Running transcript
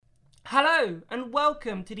Hello and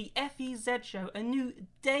welcome to the FEZ Show, a new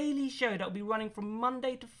daily show that will be running from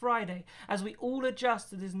Monday to Friday as we all adjust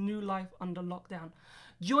to this new life under lockdown.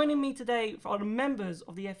 Joining me today are the members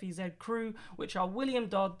of the FEZ crew, which are William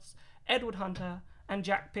Dodds, Edward Hunter, and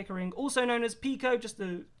Jack Pickering, also known as Pico, just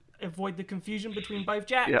to avoid the confusion between both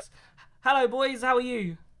Jacks. Yep. Hello, boys. How are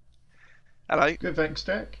you? Hello. Good, thanks,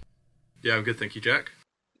 Jack. Yeah, I'm good, thank you, Jack.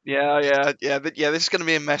 Yeah. This is going to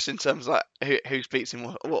be a mess in terms of like who speaks in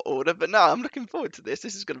what order. But no, I'm looking forward to this.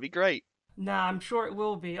 This is going to be great. Nah, I'm sure it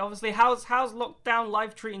will be. Obviously, how's lockdown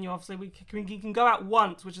life treating you? Obviously, we can go out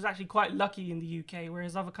once, which is actually quite lucky in the UK,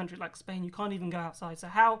 whereas other countries like Spain, you can't even go outside. So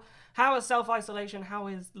how is self-isolation, how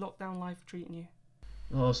is lockdown life treating you?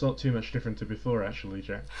 Oh, it's not too much different to before, actually,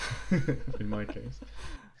 Jack. In my case.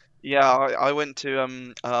 Yeah, I went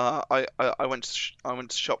to I went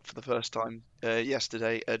to shop for the first time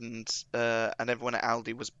yesterday, and everyone at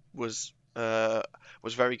Aldi was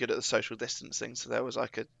very good at the social distancing. So there was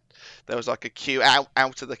like a queue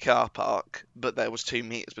out of the car park, but there was 2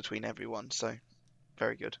 meters between everyone. So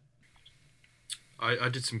very good. I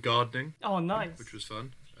did some gardening. Oh, nice. Which was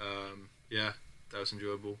fun. Yeah, that was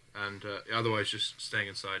enjoyable. And otherwise, just staying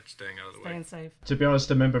inside, staying out of the way. Staying safe. To be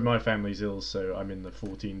honest, a member of my family's ill, so I'm in the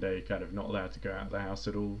 14-day kind of not allowed to go out of the house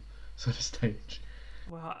at all sort of stage.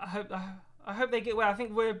 Well, I hope they get well. I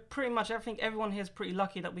think everyone here is pretty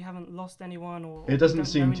lucky that we haven't lost anyone or. It doesn't don't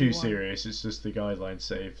seem know too anyone. serious. It's just the guidelines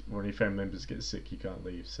say if one of your family members gets sick, you can't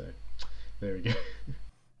leave. So there we go.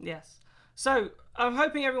 Yes. So I'm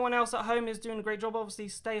hoping everyone else at home is doing a great job. Obviously,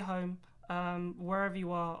 stay home. Wherever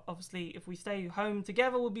you are, obviously, if we stay home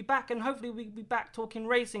together, we'll be back, and hopefully we'll be back talking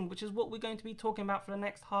racing, which is what we're going to be talking about for the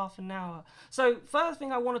next half an hour. So first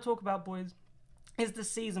thing I want to talk about, boys, is the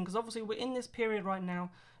season, because obviously we're in this period right now.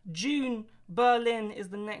 June, Berlin is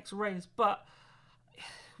the next race, but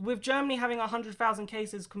with Germany having 100,000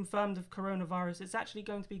 cases confirmed of coronavirus, it's actually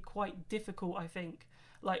going to be quite difficult, I think,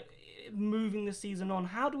 like moving the season on.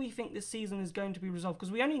 How do we think this season is going to be resolved?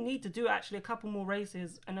 Because we only need to do actually a couple more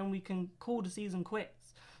races and then we can call the season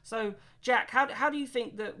quits. So Jack, how do you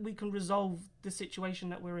think that we can resolve the situation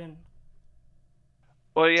that we're in?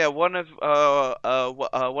 Well, yeah, one of the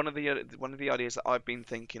ideas that I've been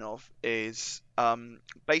thinking of is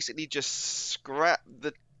basically just scrap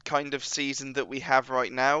the kind of season that we have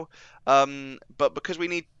right now, but because we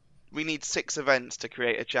need 6 events to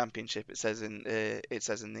create a championship. It says in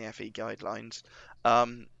the FE guidelines.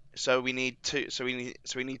 So we need 2. So we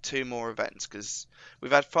need 2 more events because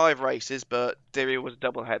we've had 5 races, but Diriyah was a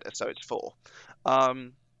double header, so it's 4.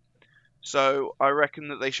 So I reckon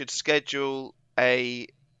that they should schedule a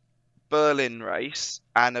Berlin race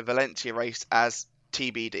and a Valencia race as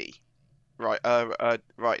TBD. Right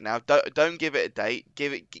now. Don't give it a date.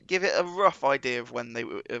 Give it a rough idea of when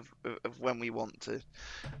when we want to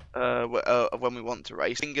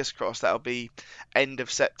race. Fingers crossed that'll be end of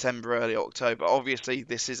September, early October. Obviously,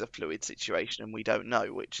 this is a fluid situation and we don't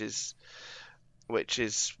know, which is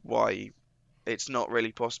why it's not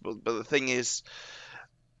really possible. But the thing is,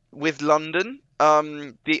 with London,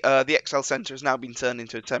 the ExCeL Centre has now been turned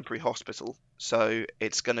into a temporary hospital, so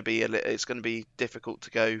it's going to be difficult to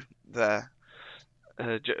go there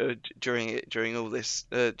during all this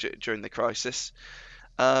during the crisis.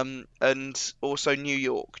 And also New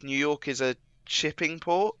York. New York is a shipping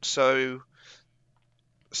port, so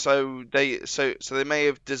they may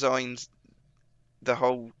have designed the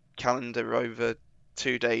whole calendar over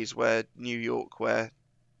 2 days where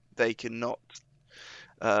they cannot.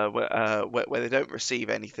 Where they don't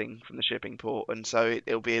receive anything from the shipping port, and so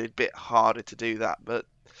it'll be a bit harder to do that. But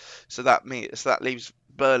so that leaves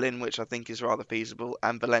Berlin, which I think is rather feasible,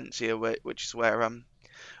 and Valencia, which is where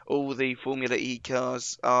all the Formula E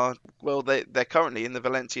cars are. Well, they're currently in the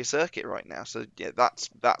Valencia circuit right now. So yeah,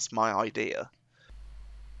 that's my idea.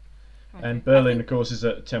 And Berlin, of course, is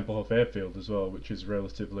at Tempelhof Airfield as well, which is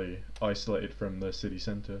relatively isolated from the city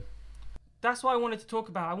centre. That's what I wanted to talk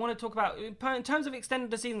about. I want to talk about in terms of extending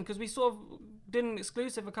the season, because we sort of did an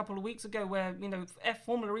exclusive a couple of weeks ago where,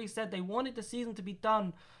 Formula E said they wanted the season to be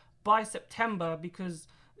done by September, because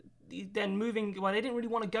then they didn't really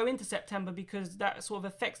want to go into September because that sort of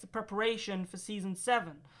affects the preparation for season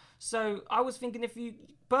 7. So I was thinking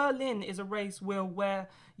Berlin is a race, Will, where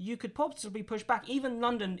you could possibly push back. Even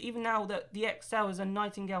London, even now that the ExCeL is a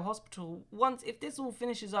Nightingale hospital, if this all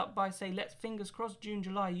finishes up by, say, let's fingers crossed June,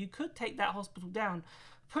 July, you could take that hospital down,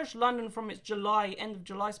 push London from its end of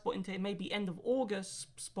July spot into maybe end of August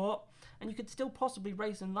spot, and you could still possibly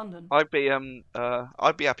race in London. I'd be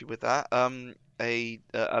happy with that. A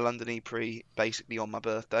London E-Prix basically on my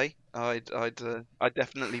birthday. I'd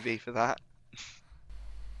definitely be for that.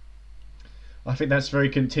 I think that's very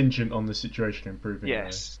contingent on the situation improving.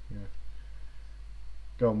 Yes. Yeah.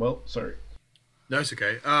 Go on, Will. Sorry. No, it's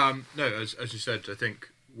okay. No, as you said, I think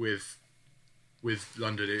with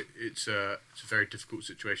London, it's a very difficult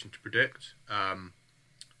situation to predict.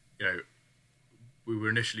 We were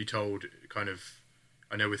initially told kind of,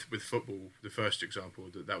 I know with football, the first example,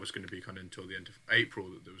 that was going to be kind of until the end of April,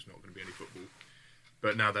 that there was not going to be any football.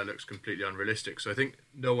 But now that looks completely unrealistic. So I think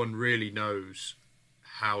no one really knows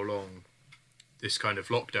how long this kind of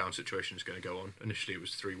lockdown situation is going to go on. Initially it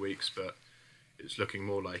was 3 weeks, but it's looking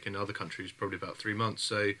more like in other countries probably about 3 months.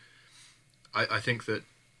 So I think that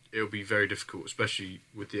it'll be very difficult, especially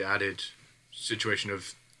with the added situation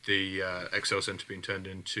of the Excel Centre being turned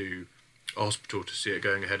into a hospital, to see it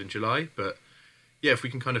going ahead in July. But yeah, if we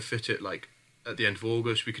can kind of fit it like at the end of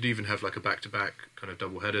August, we could even have like a back-to-back kind of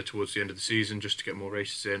double header towards the end of the season just to get more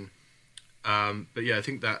races in. But yeah, I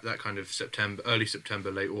think that kind of early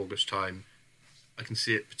September, late August time, I can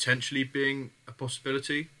see it potentially being a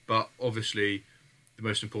possibility. But obviously, the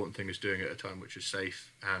most important thing is doing it at a time which is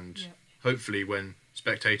safe, and hopefully when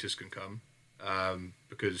spectators can come,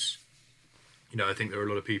 because I think there are a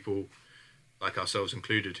lot of people, like ourselves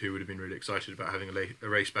included, who would have been really excited about having a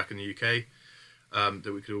race back in the UK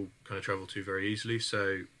that we could all kind of travel to very easily.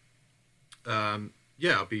 So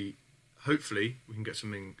hopefully we can get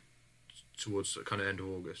something towards the kind of end of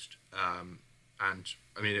August, and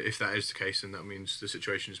I mean, if that is the case, then that means the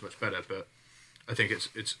situation is much better. But I think it's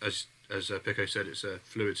as Pico said, it's a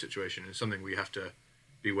fluid situation and something we have to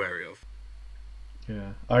be wary of.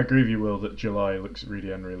 Yeah, I agree with you, Will, that July looks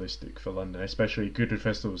really unrealistic for London, especially Goodwood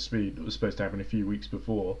Festival of Speed, that was supposed to happen a few weeks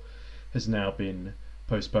before, has now been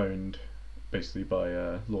postponed, basically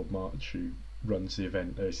by Lord March, who runs the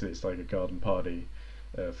event. Basically, it's like a garden party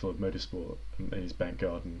full of motorsport in his back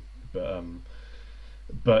garden. But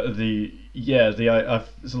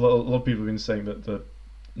there's a lot of people have been saying that the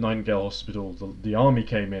Nightingale Hospital, the army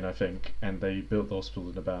came in, I think, and they built the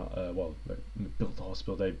hospital in about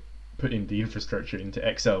they put in the infrastructure into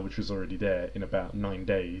Excel, which was already there, in about 9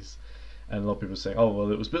 days. And a lot of people are saying, oh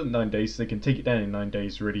well, it was built in 9 days, so they can take it down in 9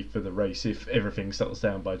 days, ready for the race if everything settles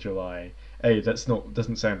down by July. A,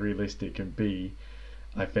 doesn't sound realistic, and B,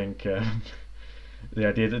 I think the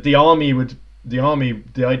idea that the army would be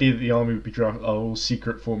all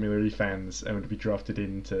secret Formula E fans and would be drafted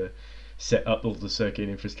in to set up all the circuit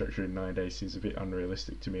infrastructure in 9 days seems a bit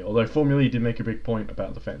unrealistic to me. Although Formula E did make a big point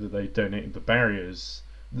about the fact that they donated the barriers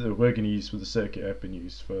that we're going to use for the circuit have been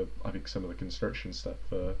used for, I think, some of the construction stuff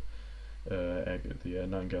for the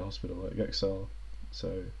Nightingale Hospital at Excel.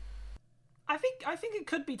 So I think it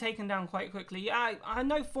could be taken down quite quickly. I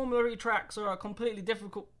know Formula E tracks are completely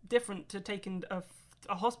different to taking a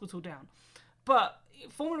hospital down, but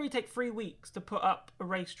Formula E take 3 weeks to put up a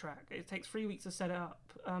racetrack. It takes 3 weeks to set it up.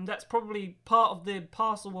 That's probably part of the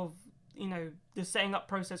parcel of the setting up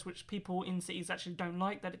process, which people in cities actually don't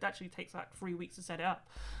like, that it actually takes like 3 weeks to set it up.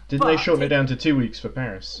 Didn't they shorten it down to 2 weeks for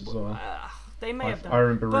Paris as well? They may have done. I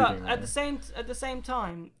remember reading that. But at the same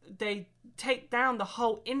time, they take down the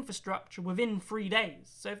whole infrastructure within 3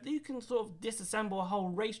 days. So if you can sort of disassemble a whole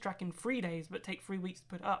racetrack in 3 days, but take 3 weeks to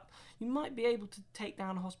put it up, you might be able to take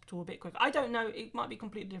down a hospital a bit quicker. I don't know. It might be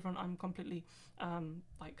completely different. I'm completely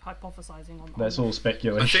hypothesizing on. That's all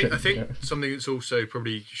speculation. I think something that's also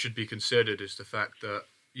probably should be considered is the fact that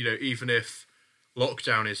even if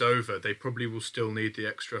lockdown is over, they probably will still need the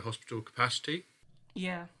extra hospital capacity.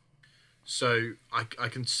 Yeah. So I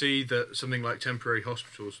can see that something like temporary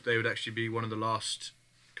hospitals, they would actually be one of the last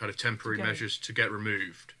kind of temporary measures to get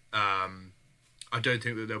removed. I don't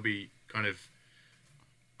think that there'll be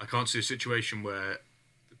I can't see a situation where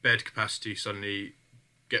bed capacity suddenly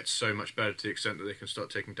gets so much better to the extent that they can start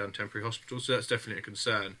taking down temporary hospitals. So that's definitely a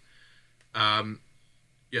concern.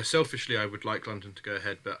 Selfishly, I would like London to go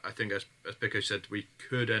ahead, but I think, as Pico said, we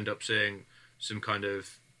could end up seeing some kind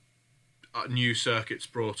of new circuits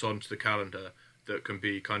brought onto the calendar that can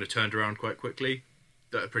be kind of turned around quite quickly,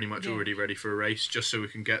 that are pretty much already ready for a race, just so we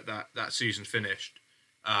can get that season finished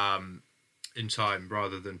in time,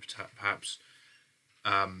 rather than perhaps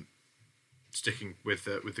sticking with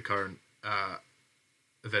the current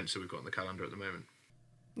events that we've got on the calendar at the moment.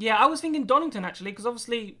 Yeah, I was thinking Donington actually, because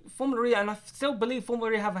obviously Formula E, and I still believe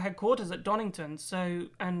Formula E have a headquarters at Donington. So,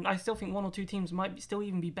 and I still think 1 or 2 teams might still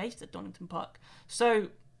even be based at Donington Park. So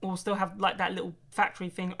we'll still have like that little factory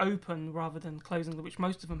thing open rather than closing, which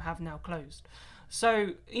most of them have now closed.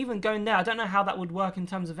 So even going there, I don't know how that would work in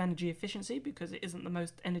terms of energy efficiency, because it isn't the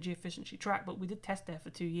most energy efficiency track, but we did test there for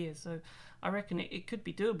 2 years. So I reckon it could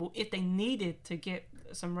be doable. If they needed to get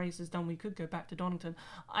some races done, we could go back to Donington.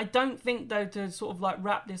 I don't think, though, to sort of like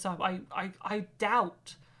wrap this up, I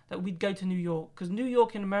doubt that we'd go to New York, because New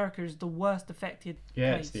York in America is the worst affected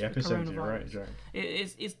Yeah, place it's the epicenter, for you're right, coronavirus. Jack.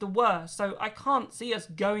 It's the worst. So I can't see us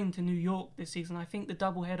going to New York this season. I think the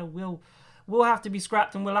doubleheader will have to be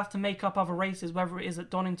scrapped, and we'll have to make up other races, whether it is at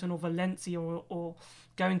Donington or Valencia or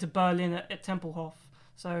going to Berlin at Tempelhof.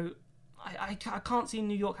 So I can't see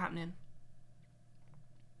New York happening.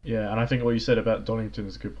 Yeah, and I think what you said about Donington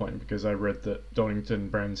is a good point, because I read that Donington,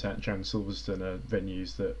 Brands Hatch and Silverstone are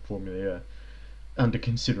venues that Formula E are under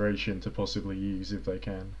consideration to possibly use if they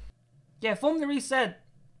can. Yeah, Formula E said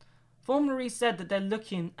that they're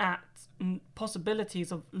looking at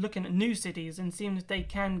possibilities of looking at new cities and seeing if they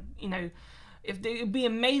can, it'd be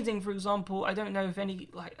amazing. For example, I don't know if any,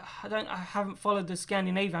 I haven't followed the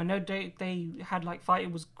Scandinavia. I know they had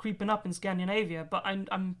it was creeping up in Scandinavia, but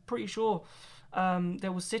I'm pretty sure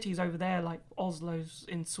there were cities over there like Oslo's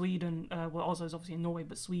in Sweden. Oslo's obviously in Norway,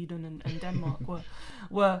 but Sweden and Denmark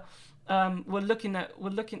were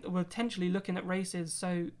potentially looking at races.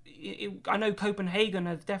 So I know Copenhagen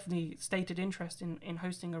have definitely stated interest in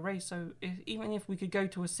hosting a race. So even if we could go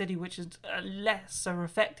to a city which is less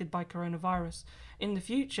affected by coronavirus in the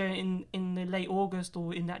future, in the late August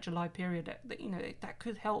or in that July period, that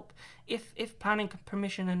could help if planning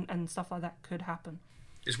permission and stuff like that could happen.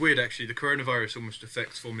 It's weird, actually. The coronavirus almost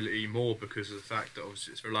affects Formula E more because of the fact that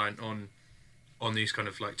obviously it's reliant on these kind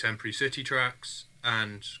of temporary city tracks,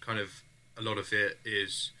 and kind of a lot of it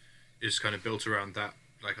is kind of built around that,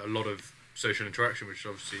 a lot of social interaction, which is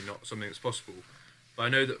obviously not something that's possible. But I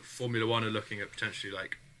know that Formula One are looking at potentially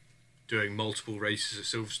doing multiple races at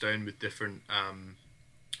Silverstone with different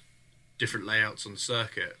layouts on the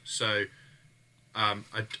circuit. So I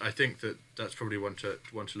think that's probably one to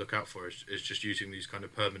look out for, is just using these kind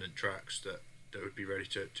of permanent tracks that would be ready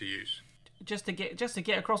to use. Just to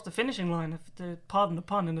get across the finishing line, pardon the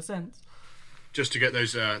pun, in a sense. Just to get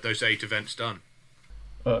those 8 events done.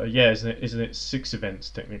 Isn't it 6 events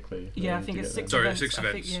technically? Yeah, I think it's 6 Sorry, events. 6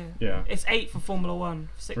 events. Yeah. It's 8 for Formula 1.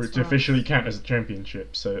 6 for it to officially count as a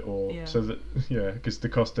championship, because the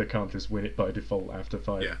Costa can't just win it by default after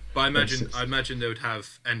 5. Yeah, but I imagine they would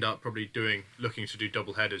end up probably looking to do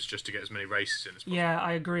double headers just to get as many races in as possible. Yeah,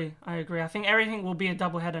 I agree. I think everything will be a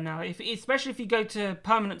double header now. Especially if you go to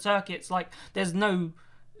permanent circuits, there's no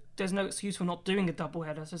excuse for not doing a double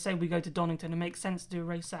header. So say we go to Donington, it makes sense to do a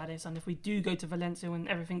race at this, and if we do go to Valencia when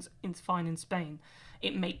everything's fine in Spain,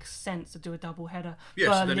 it makes sense to do a double header.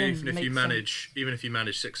 Yeah, so then even if you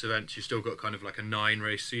manage 6 events, you've still got kind of a 9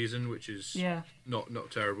 race season, which is not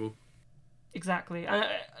terrible. Exactly.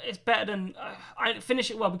 It's better than I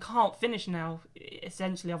finish it. Well, we can't finish now,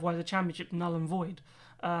 essentially, otherwise the championship's null and void.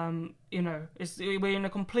 We're in a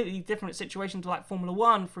completely different situation to Formula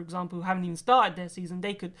One, for example, who haven't even started their season.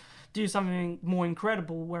 They could do something more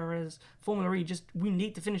incredible, whereas Formula E we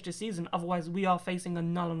need to finish the season, otherwise we are facing a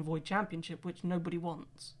null and void championship, which nobody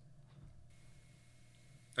wants.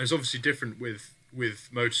 And it's obviously different with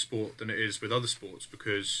motorsport than it is with other sports,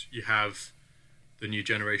 because you have the new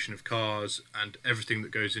generation of cars and everything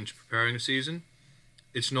that goes into preparing a season.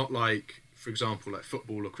 It's not for example,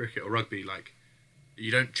 football or cricket or rugby, you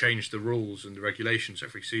don't change the rules and the regulations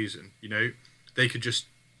every season. They could just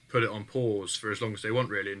put it on pause for as long as they want,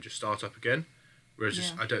 really, and just start up again. Whereas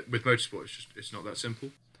with motorsport, it's not that simple.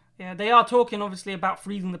 Yeah, they are talking obviously about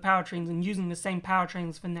freezing the powertrains and using the same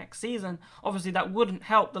powertrains for next season. Obviously, that wouldn't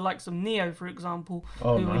help the likes of Neo, for example,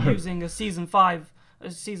 who are using a season 5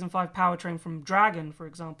 powertrain from Dragon, for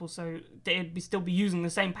example. So they'd still be using the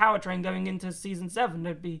same powertrain going into season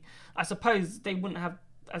 7. I suppose they wouldn't have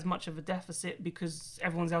as much of a deficit because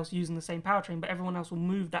everyone's else using the same powertrain, but everyone else will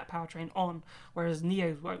move that powertrain on, whereas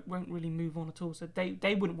Neos won't really move on at all. So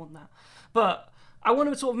they wouldn't want that. But I want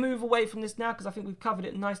to sort of move away from this now because I think we've covered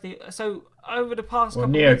it nicely. So over the past couple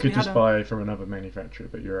of Neo weeks, could just buy from another manufacturer,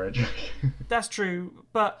 but you're right. That's true.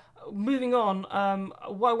 But moving on,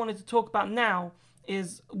 what I wanted to talk about now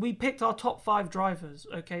is we picked our top 5 drivers,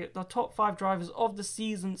 okay? The top 5 drivers of the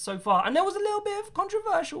season so far. And there was a little bit of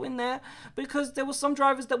controversial in there because there were some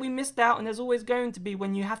drivers that we missed out, and there's always going to be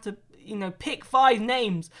when you have to, pick 5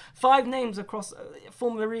 names across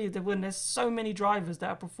Formula E when there's so many drivers that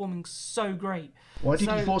are performing so great. Why did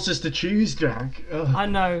you force us to choose, Jack? Ugh. I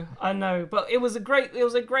know, but it was a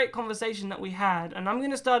great conversation that we had, and I'm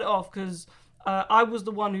going to start it off because I was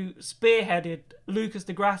the one who spearheaded Lucas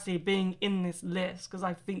Di Grassi being in this list because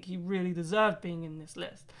I think he really deserved being in this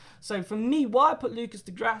list. So for me, why I put Lucas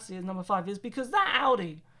Di Grassi as number 5 is because that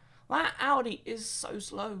Audi is so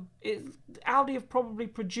slow. Audi have probably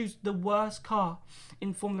produced the worst car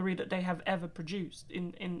in Formula E that they have ever produced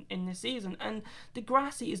in this season, and Di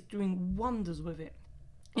Grassi is doing wonders with it.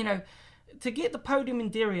 to get the podium in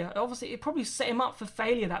Diriyah, obviously it probably set him up for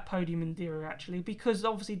failure, that podium in Diriyah, actually, because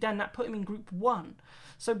obviously then that put him in Group 1.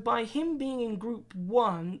 So by him being in Group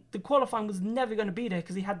 1, the qualifying was never going to be there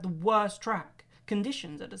because he had the worst track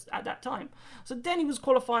conditions at that time. So then he was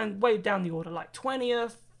qualifying way down the order, like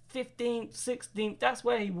 20th, 15th, 16th, that's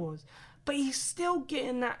where he was. But he's still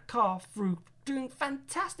getting that car through, doing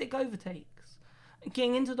fantastic overtakes,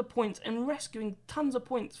 getting into the points and rescuing tons of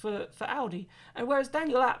points for Audi. And whereas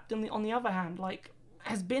Daniel Abt, on the other hand, like,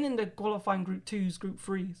 has been in the qualifying Group 2s, Group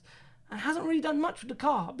 3s, and hasn't really done much with the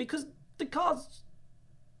car because the car's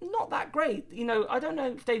not that great. You know, I don't know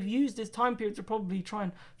if they've used this time period to probably try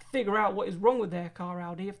and figure out what is wrong with their car,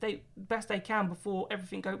 Audi, if they best they can before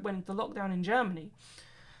everything went into lockdown in Germany.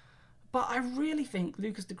 But I really think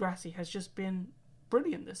Lucas Di Grassi has just been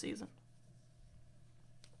brilliant this season.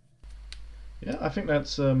 Yeah, I think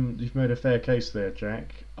that's you've made a fair case there,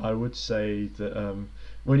 Jack. I would say that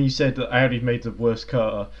when you said that Audi made the worst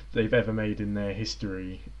car they've ever made in their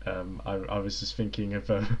history, I was just thinking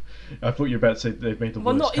of I thought you were about to say they've made the worst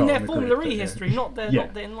car. Well, not in their the Formula grid, E history, not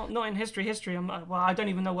in history. I don't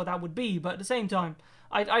even know what that would be, but at the same time,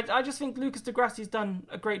 I just think Lucas Di Grassi's done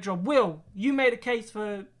a great job. Will, you made a case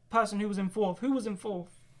for person who was in fourth. Who was in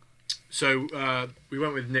fourth? So we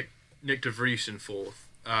went with Nick De Vries in fourth,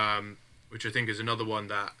 which I think is another one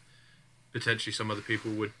that potentially some other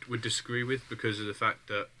people would disagree with because of the fact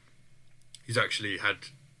that he's actually had,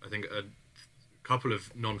 I think, a couple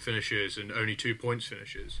of non-finishes and only 2 points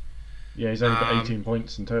finishes. Yeah, he's only got 18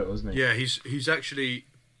 points in total, isn't he? Yeah, he's actually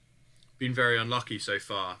been very unlucky so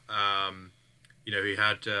far. You know, he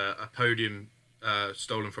had a podium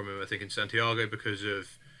stolen from him, I think, in Santiago because of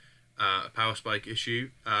a power spike issue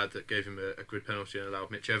that gave him a grid penalty and allowed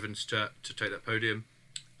Mitch Evans to take that podium.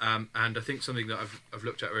 And I think something that I've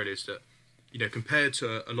looked at really is that, you know, compared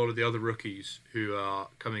to a lot of the other rookies who are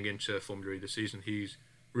coming into Formula E this season, he's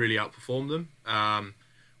really outperformed them.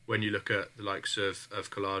 When you look at the likes of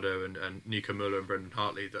Collado and Nico Müller and Brendan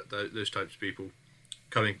Hartley, those types of people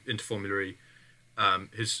coming into Formula E,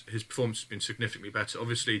 his performance has been significantly better.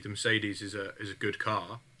 Obviously, the Mercedes is a good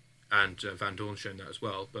car, and Van Dorn's shown that as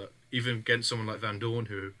well. But even against someone like Van Dorn,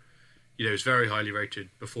 who, you know, is very highly rated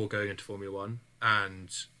before going into Formula One and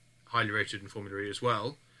highly rated in Formula E as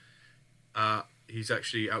well, he's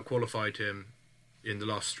actually outqualified him in the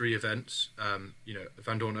last 3 events. You know,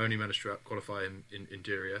 Van Dorn only managed to outqualify him in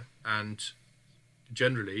Diriyah, and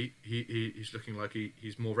generally he's looking like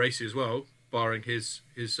he's more racy as well, barring his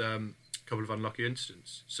couple of unlucky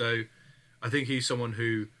incidents. So I think he's someone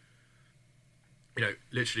who, you know,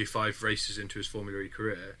 literally 5 races into his Formula E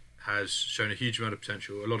career has shown a huge amount of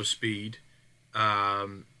potential, a lot of speed,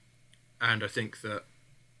 and I think that,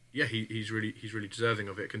 yeah, he's really deserving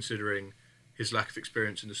of it, considering his lack of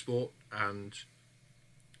experience in the sport, and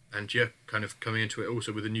yeah, kind of coming into it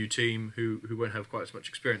also with a new team who won't have quite as much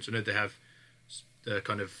experience. I know they have the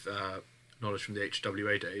kind of knowledge from the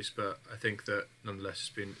HWA days, but I think that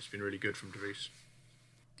nonetheless it's been really good from De Vries.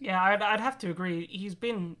 Yeah, I'd have to agree. He's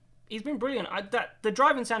been brilliant. The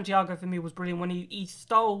drive in Santiago for me was brilliant when he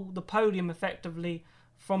stole the podium effectively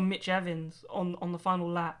from Mitch Evans on the final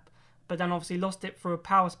lap, but then obviously lost it for a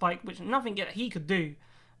power spike, which nothing he could do,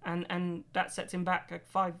 and that sets him back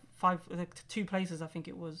like 2 places, I think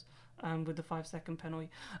it was, with the 5-second penalty.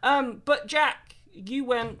 But Jack, you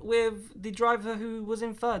went with the driver who was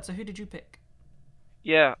in third. So who did you pick?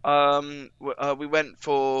 Yeah, we went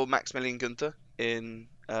for Maximilian Günther in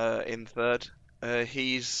third.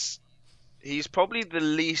 He's probably the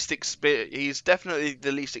least he's definitely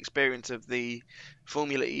the least experienced of the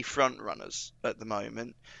Formula E front runners at the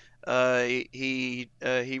moment. He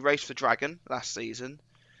raced for Dragon last season.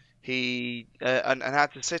 He and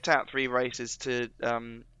had to sit out 3 races to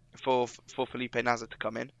for Felipe Nasr to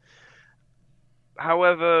come in.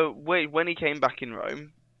 However, when he came back in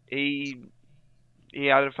Rome, he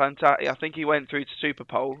had a fantastic. I think he went through to Super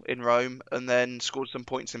Pole in Rome and then scored some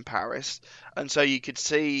points in Paris, and so you could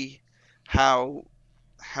see how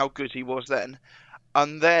good he was then.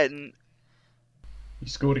 And then he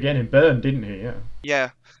scored again in Bern, didn't he? Yeah.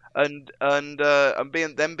 Yeah, and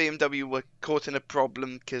BMW were caught in a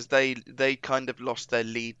problem because they kind of lost their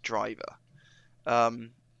lead driver,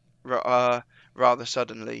 rather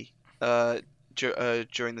suddenly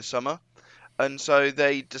during the summer. And so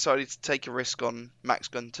they decided to take a risk on Max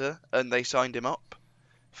Günther, and they signed him up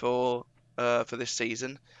for this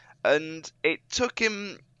season. And it took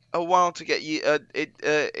him a while to get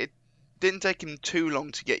it didn't take him too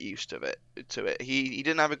long to get used to it. He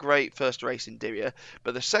didn't have a great first race in Diriyah,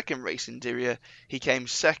 but the second race in Diriyah he came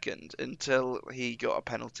second until he got a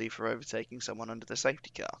penalty for overtaking someone under the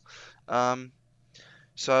safety car.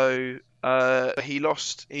 So he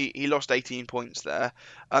lost 18 points there,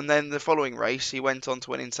 and then the following race he went on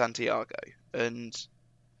to win in Santiago, and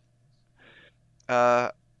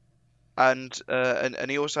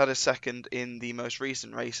he also had a second in the most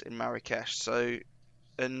recent race in Marrakesh. So,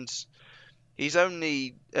 and he's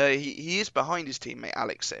only he is behind his teammate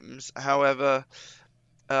Alex Sims. However,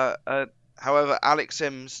 Alex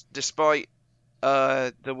Sims, despite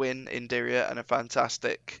the win in Diriyah and a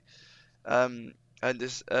fantastic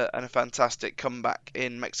comeback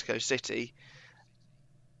in Mexico City,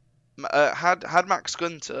 had Max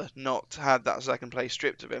Günther not had that second place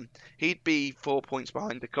stripped of him, he'd be 4 points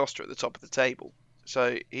behind Da Costa at the top of the table.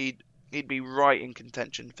 So he'd be right in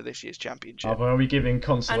contention for this year's championship. Oh, but are we giving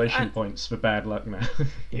consolation points for bad luck now?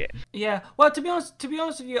 Yeah. Well, to be honest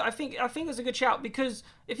with you, I think it's a good shout, because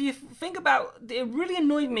if you think about it, really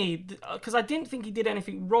annoyed me because I didn't think he did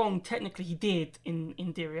anything wrong. Technically, he did in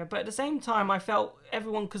Diriyah, but at the same time, I felt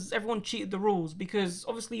everyone cheated the rules, because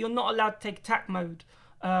obviously you're not allowed to take attack mode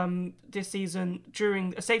this season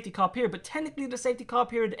during a safety car period, but technically the safety car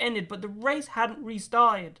period ended, but the race hadn't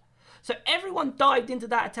restarted. So everyone dived into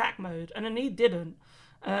that attack mode, and then he didn't.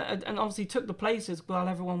 And obviously took the places while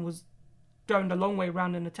everyone was going the long way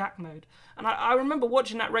around in attack mode. And I remember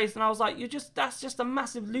watching that race, and I was like, that's just a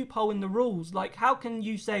massive loophole in the rules. Like, how can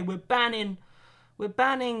you say we're banning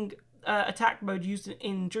attack mode used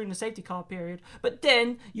during the safety car period, but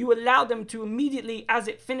then you allow them to immediately, as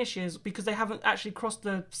it finishes, because they haven't actually crossed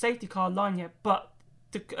the safety car line yet, but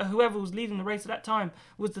whoever was leading the race at that time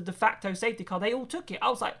was the de facto safety car, they all took it. I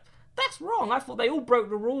was like, that's wrong. I thought they all broke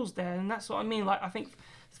the rules there, and that's what I mean. Like, I think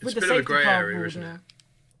with the safety car rule, isn't it?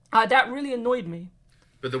 That really annoyed me.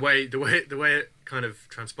 But the way it kind of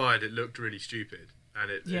transpired, it looked really stupid, and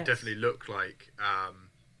it definitely looked like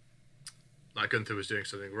Günther was doing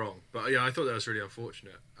something wrong. But yeah, I thought that was really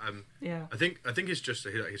unfortunate. I think it's just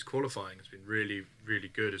like his qualifying has been really, really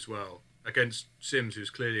good as well against Sims, who's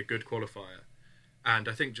clearly a good qualifier. And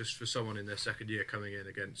I think just for someone in their second year coming in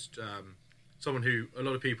against someone who a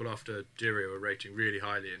lot of people after Diriyah were rating really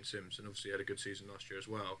highly in Sims, and obviously had a good season last year as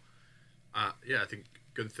well. I think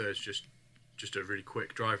Günther is just a really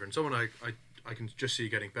quick driver, and someone I can just see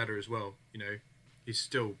getting better as well. You know, he's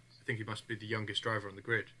still, I think he must be the youngest driver on the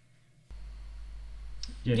grid.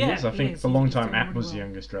 Yeah, he is. I think for a long time App was the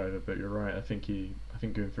youngest driver, but you're right. I think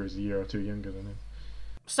Günther is a year or two younger than him.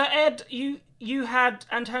 So Ed, you had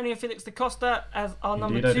Antonio Felix da Costa as our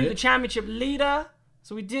Indeed, number 2, the championship leader.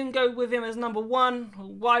 So we didn't go with him as number 1.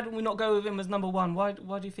 Why did we not go with him as number 1? Why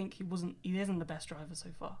do you think he isn't the best driver so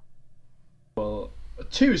far? Well,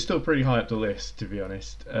 2 is still pretty high up the list, to be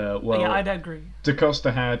honest. Yeah, I'd agree. Da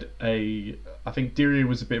Costa had I think Diriyah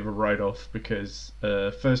was a bit of a write-off, because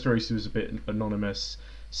first race he was a bit anonymous.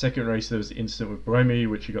 Second race there was the incident with Buemi,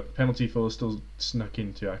 which he got the penalty for, still snuck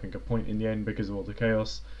into, I think, a point in the end because of all the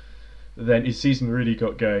chaos. Then his season really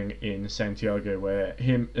got going in Santiago, where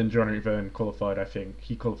him and Jean-Eric Vergne qualified. I think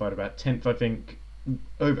he qualified about 10th, I think,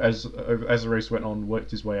 as the race went on,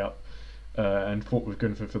 worked his way up and fought with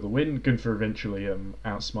Günther for the win. Günther eventually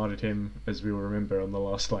outsmarted him, as we will remember, on the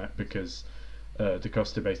last lap, because Da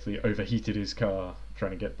Costa basically overheated his car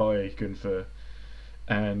trying to get by Günther.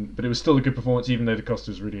 But it was still a good performance, even though Da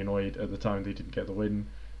Costa was really annoyed at the time they didn't get the win.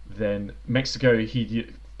 Then Mexico, he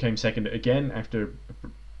came second again after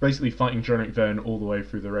basically fighting Jean-Eric Vergne all the way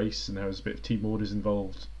through the race, and there was a bit of team orders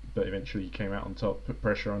involved, but eventually he came out on top, put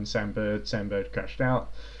pressure on Sam Bird. Sam Bird crashed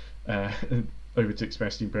out, overtook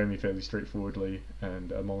Sebastian Buemi fairly straightforwardly,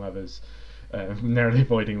 and among others, narrowly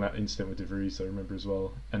avoiding that incident with De Vries, I remember as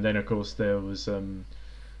well. And then of course there was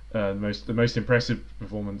the most impressive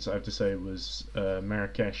performance, I have to say, was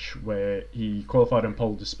Marrakesh, where he qualified on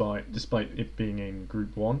pole despite it being in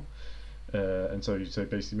Group 1, and so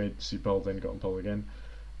basically made the Super Pole, then got on pole again.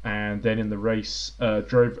 And then in the race,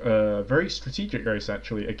 drove a very strategic race,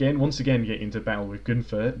 actually. Once again getting into battle with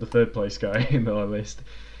Günther, the third place guy in our list.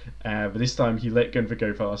 But this time he let Günther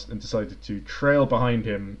go fast and decided to trail behind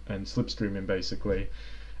him and slipstream him, basically.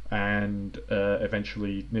 And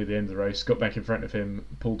eventually, near the end of the race, got back in front of him,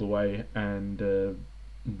 pulled away, and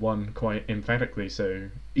won quite emphatically. So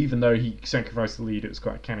even though he sacrificed the lead, it was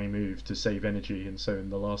quite a canny move to save energy. And so in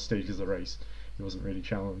the last stages of the race, he wasn't really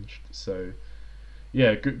challenged. So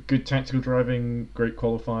yeah, good tactical driving, great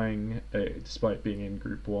qualifying, despite being in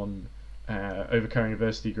Group 1. Overcoming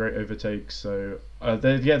adversity, great overtakes. So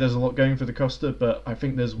there's a lot going for Da Costa, but I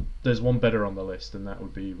think there's one better on the list, and that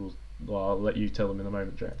would be, well, I'll let you tell them in a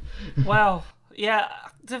moment, Jack. Well, yeah,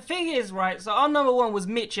 the thing is, right, so our number 1 was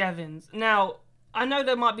Mitch Evans. Now, I know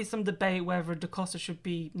there might be some debate whether Da Costa should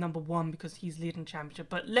be number one because he's leading championship,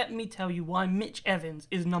 but let me tell you why Mitch Evans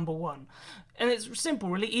is number one. And it's simple,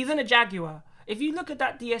 really. He's in a Jaguar. If you look at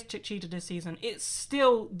that DS Cheetah this season, it's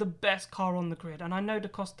still the best car on the grid. And I know Da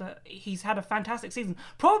Costa, he's had a fantastic season.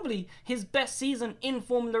 Probably his best season in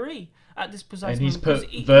Formula E at this precise And he's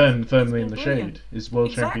moment. put Verne firmly been in the brilliant. shade, his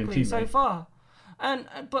world champion Exactly, teammate. so far.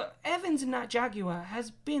 But Evans in that Jaguar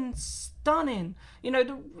has been stunning. You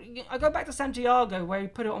know, I go back to Santiago where he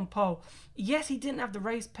put it on pole. Yes, he didn't have the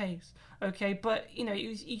race pace, okay, but you know,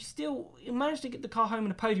 he managed to get the car home in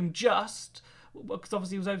the podium just because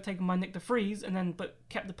obviously he was overtaken by Nick de Vries but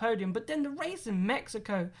kept the podium. But then the race in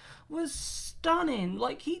Mexico was stunning.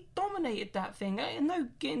 Like, he dominated that thing. I know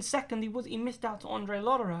getting second, he missed out to Andre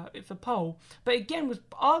Lotterer for pole, but again was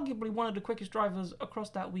arguably one of the quickest drivers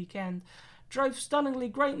across that weekend. Drove stunningly,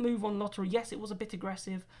 great move on Lottery. Yes, it was a bit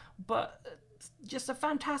aggressive, but just a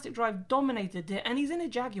fantastic drive, dominated it, and he's in a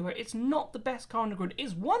Jaguar. It's not the best car on the grid.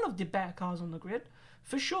 It's one of the better cars on the grid,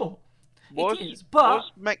 for sure. It is, but...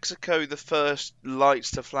 Was Mexico the first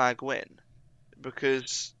lights to flag win?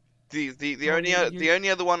 Because the only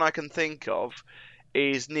other one I can think of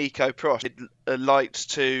is Nico Prost. Lights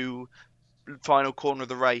to final corner of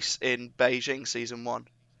the race in Beijing season 1.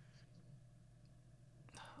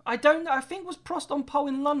 I don't know. I think it was Prost on pole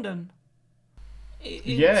in London.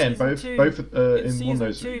 In both in one of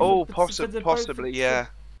those. Oh, possibly, yeah.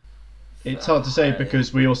 It's hard to say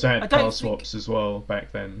because we also had car swaps as well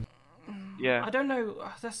back then. Yeah. I don't know.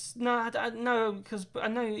 No, because I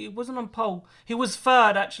know he wasn't on pole. He was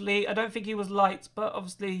third, actually. I don't think he was lights, but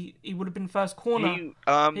obviously he would have been first corner.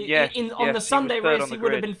 On the Sunday race, he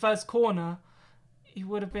would have been first corner. He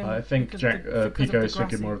would have been. I think Pico is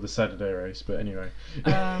thinking more of the Saturday race, but anyway.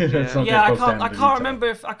 I can't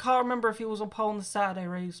remember if he was on pole on the Saturday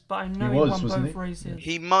race, but I know he won both races.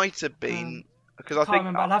 He might have been because I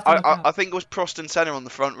think it was Prost and Senna on the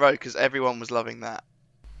front row because everyone was loving that.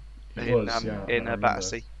 In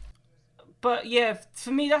Battersea. But yeah,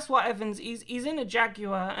 for me, that's what Evans. He's in a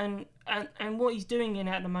Jaguar, and what he's doing in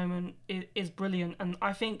it at the moment is brilliant, and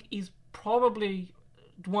I think he's probably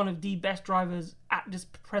one of the best drivers at this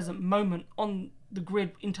present moment on the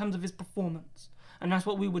grid in terms of his performance, and that's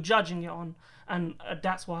what we were judging it on, and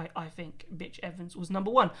that's why I think Mitch Evans was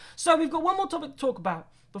number one. So we've got one more topic to talk about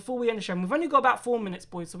before we end the show. We've only got about 4 minutes,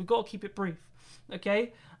 boys, so we've got to keep it brief,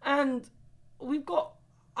 okay? And I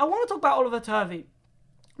want to talk about Oliver Turvey,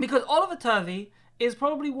 because Oliver Turvey is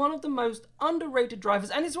probably one of the most underrated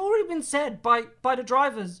drivers, and it's already been said by the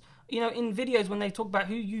drivers, you know, in videos when they talk about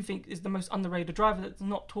who you think is the most underrated driver that's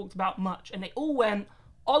not talked about much, and they all went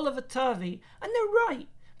Oliver Turvey, and they're right,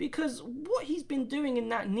 because what he's been doing in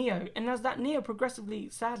that Neo, and as that Neo progressively,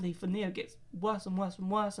 sadly for Neo, gets worse and worse and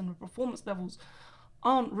worse, and the performance levels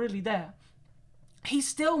aren't really there, he's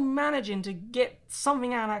still managing to get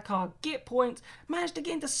something out of that car, get points, managed to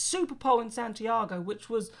get into Super Pole in Santiago, which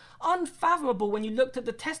was unfathomable when you looked at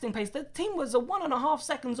the testing pace. The team was 1.5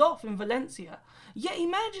 seconds off in Valencia, yet he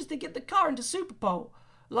manages to get the car into Super Pole.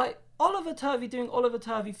 Like, Oliver Turvey doing Oliver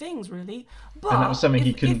Turvey things, really. But and that was something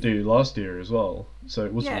he couldn't do last year as well, so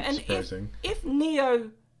it wasn't surprising. If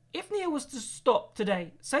Neo was to stop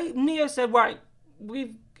today, say Neo said, right,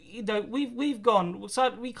 we've gone,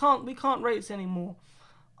 so we can't race anymore.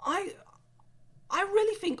 I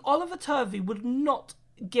really think Oliver Turvey would not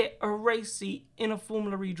get a race seat in a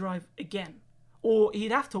Formula E drive again, or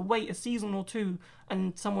he'd have to wait a season or two,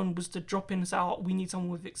 and someone was to drop in and say, "Oh, we need someone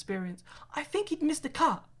with experience." I think he'd miss the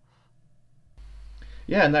cut.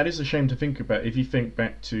 Yeah, and that is a shame to think about. If you think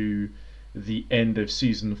back to the end of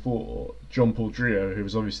season 4, John Paul Drio, who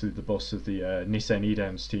was obviously the boss of the Nissan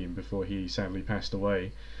Edams team before he sadly passed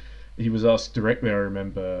away, he was asked directly, I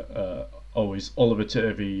remember, is Oliver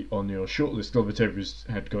Turvey on your shortlist? Oliver Turvey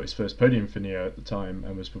had got his first podium for Neo at the time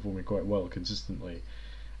and was performing quite well consistently.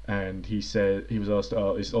 And he said, he was asked,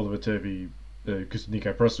 is Oliver Turvey, because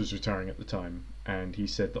Nico Prost was retiring at the time, and he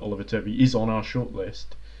said that Oliver Turvey is on our shortlist.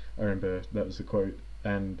 I remember that was the quote.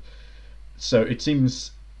 And so it seems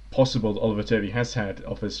possible that Oliver Turvey has had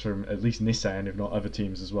offers from at least Nissan, if not other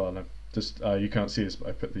teams as well. And I've just you can't see this, but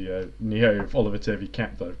I put the Neo of Oliver Turvey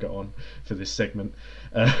cap that I've got on for this segment.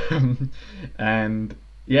 And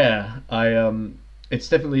yeah, it's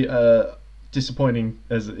definitely disappointing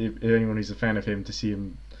as if anyone who's a fan of him to see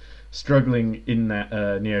him struggling in that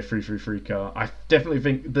Neo 333 car. I definitely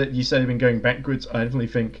think that you say they've been going backwards. I definitely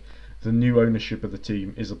think the new ownership of the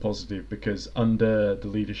team is a positive, because under the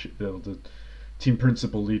leadership, the team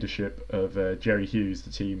principal leadership of Jerry Hughes, the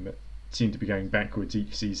team seemed to be going backwards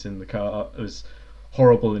each season. The car was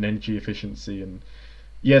horrible in energy efficiency, and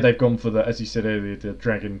Yeah, they've gone for the, as you said earlier, the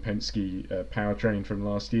Dragon Penske powertrain from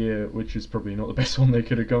last year, which is probably not the best one they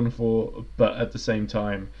could have gone for. But at the same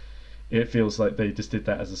time, it feels like they just did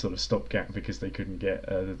that as a sort of stopgap because they couldn't get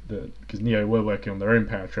because NIO were working on their own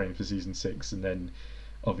powertrain for season 6, and then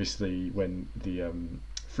obviously when the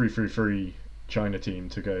free China team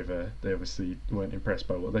took over, they obviously weren't impressed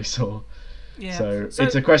by what they saw. Yeah. So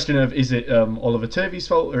it's a question of, is it Oliver Turvey's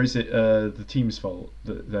fault or is it the team's fault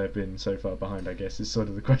that they've been so far behind, I guess, is sort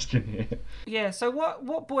of the question here. Yeah, so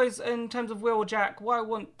what boys, in terms of Will or Jack, what I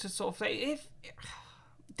want to sort of say,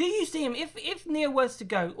 do you see him, if NIO was to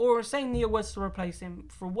go, or say NIO was to replace him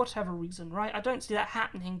for whatever reason, right? I don't see that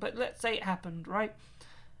happening, but let's say it happened, right?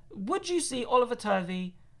 Would you see Oliver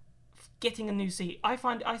Turvey getting a new seat? I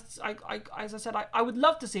find, as I said, I would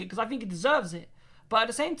love to see it because I think he deserves it. But at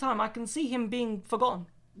the same time, I can see him being forgotten.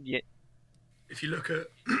 Yeah. If you look at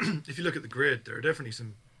the grid, there are definitely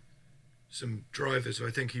some drivers who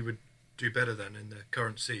I think he would do better than in the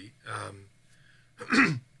current seat.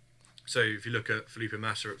 So if you look at Felipe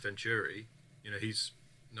Massa at Venturi, he's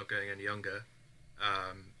not getting any younger.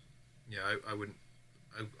 I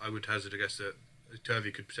would hazard a guess that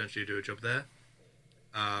Turvey could potentially do a job there.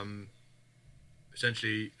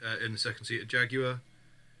 Potentially in the second seat at Jaguar.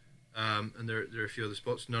 And there are a few other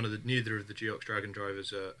spots. Neither of the Geox Dragon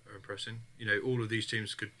drivers are impressing. All of these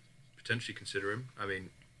teams could potentially consider him. I mean,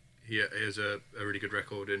 he has a really good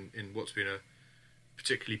record in what's been a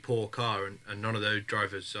particularly poor car, and none of those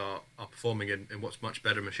drivers are performing in what's much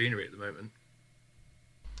better machinery at the moment.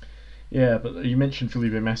 Yeah, but you mentioned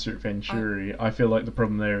Felipe Massa at Venturi. I feel like the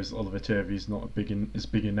problem there is Oliver Turvey's not as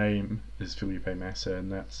big a name as Felipe Massa, and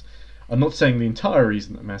that's... I'm not saying the entire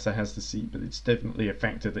reason that Massa has the seat, but it's definitely a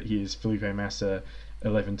factor that he is Felipe Massa,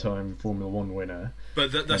 11-time Formula 1 winner.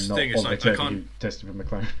 But that's the thing, is like, I can't... Who tested for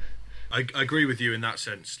McLaren. I agree with you in that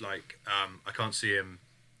sense. Like, I can't see him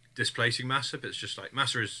displacing Massa, but it's just like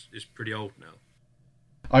Massa is pretty old now.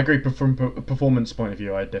 I agree, from a performance point of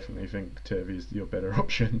view, I definitely think Turvey is your better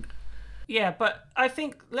option. Yeah, but I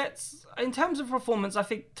think in terms of performance, I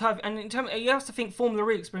think Turvey, and you have to think Formula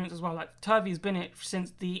E experience as well. Like Turvey's been it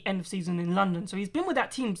since the end of season in London, so he's been with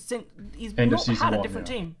that team since he's not had a different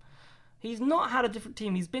team. He's not had a different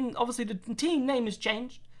team. He's been, obviously the team name has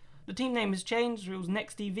changed. The team name has changed. It was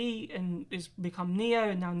Next TV and it's become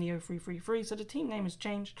NIO, and now NIO 333. So the team name has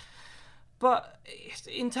changed. But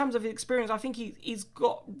in terms of his experience, I think he's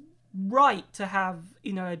got right to have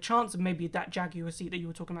a chance of maybe that Jaguar seat that you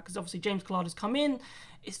were talking about, because obviously James Collard has come in,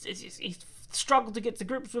 he's struggled to get to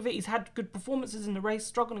grips with it. He's had good performances in the race,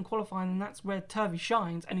 struggled in qualifying, and that's where Turvey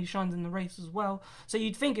shines, and he shines in the race as well. So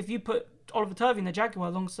you'd think if you put Oliver Turvey in the Jaguar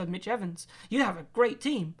alongside Mitch Evans, you'd have a great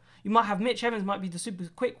team. You might have Mitch Evans might be the super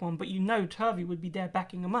quick one, but Turvey would be there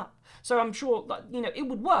backing him up. So I'm sure that it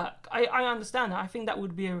would work. I understand that. I think that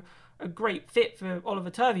would be a great fit for Oliver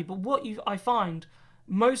Turvey. But what I find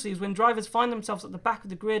mostly is when drivers find themselves at the back of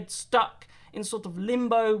the grid, stuck in sort of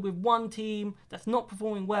limbo with one team that's not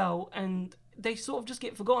performing well, and they sort of just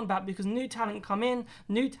get forgotten about because new talent come in,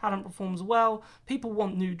 new talent performs well, people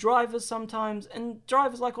want new drivers sometimes, and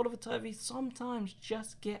drivers like Oliver Turvey sometimes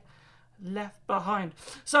just get left behind.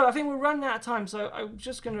 So I think we're running out of time, so I'm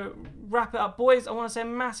just going to wrap it up. Boys, I want to say a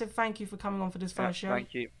massive thank you for coming on for this first show.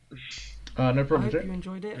 Thank you. No problem, I hope Jack. you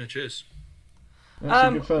enjoyed it. Yeah, cheers.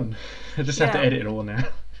 That's good fun. I just have to edit it all now.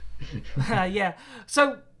 Yeah.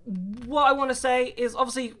 So what I want to say is,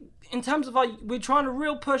 obviously, in terms of we're trying to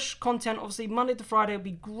real push content. Obviously, Monday to Friday would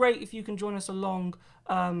be great if you can join us along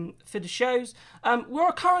for the shows.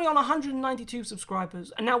 We're currently on 192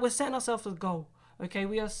 subscribers, and now we're setting ourselves a goal. Okay,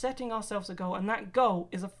 we are setting ourselves a goal, and that goal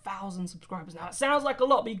is 1,000 subscribers. Now, it sounds like a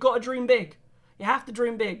lot, but you've got to dream big. You have to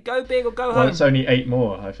dream big. Go big or go home. Well, it's only 8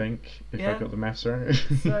 more, I think, if I got the maths right.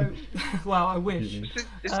 So, well, I wish.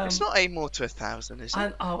 It's not 8 more to 1,000, is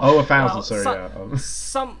it? 1,000, sorry.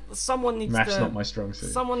 Someone needs maths to... not my strong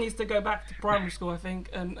suit. Someone needs to go back to primary school, I think,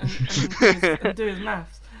 and do his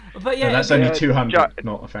maths. But yeah, no, that's only 200,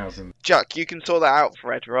 not 1,000. Jack, you can sort that out,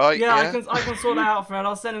 Fred, right? Yeah, I can sort that out, Fred.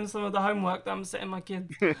 I'll send him some of the homework that I'm setting my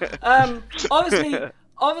kids.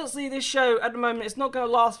 Obviously, this show at the moment, it's not going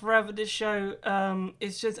to last forever. This show,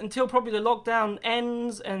 it's just until probably the lockdown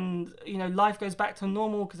ends and life goes back to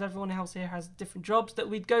normal, because everyone else here has different jobs that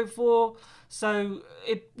we'd go for. So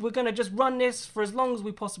we're going to just run this for as long as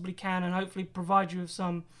we possibly can, and hopefully provide you with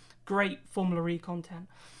some great Formula E content.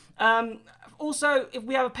 Also, if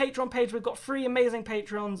we have a Patreon page, we've got 3 amazing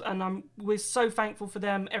Patreons, and we're so thankful for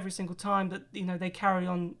them every single time that they carry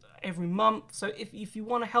on every month. So if you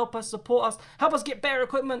want to help us, support us, help us get better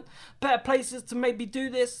equipment, better places to maybe do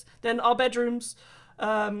this than our bedrooms,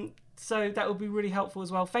 So that would be really helpful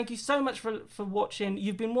as well. Thank you so much for watching.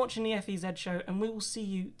 You've been watching the FEZ show, and we will see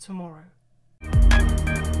you tomorrow.